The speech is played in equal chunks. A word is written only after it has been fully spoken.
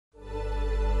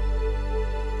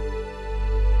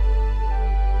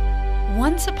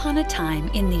Once upon a time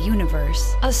in the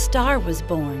universe, a star was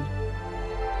born.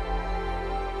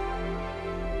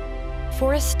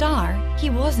 For a star, he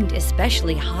wasn't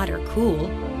especially hot or cool,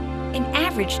 an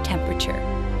average temperature.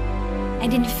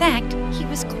 And in fact, he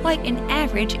was quite an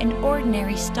average and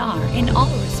ordinary star in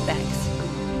all respects.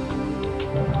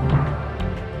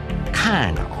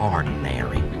 Kind of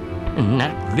ordinary,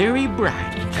 not very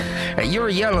bright. You're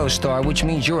a yellow star, which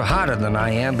means you're hotter than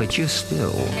I am, but you're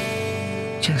still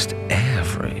just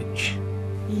average.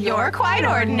 You're quite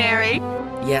ordinary.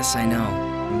 Yes, I know.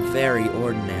 I'm very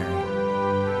ordinary.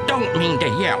 Don't mean to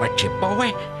yell at you,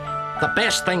 boy. The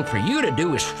best thing for you to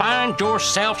do is find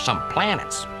yourself some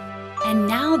planets. And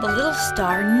now the little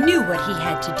star knew what he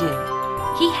had to do.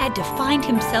 He had to find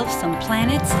himself some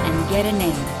planets and get a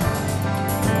name.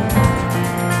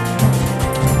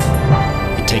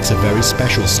 It takes a very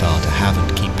special star to have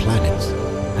and keep planets.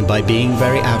 And by being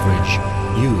very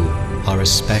average, you are a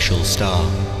special star.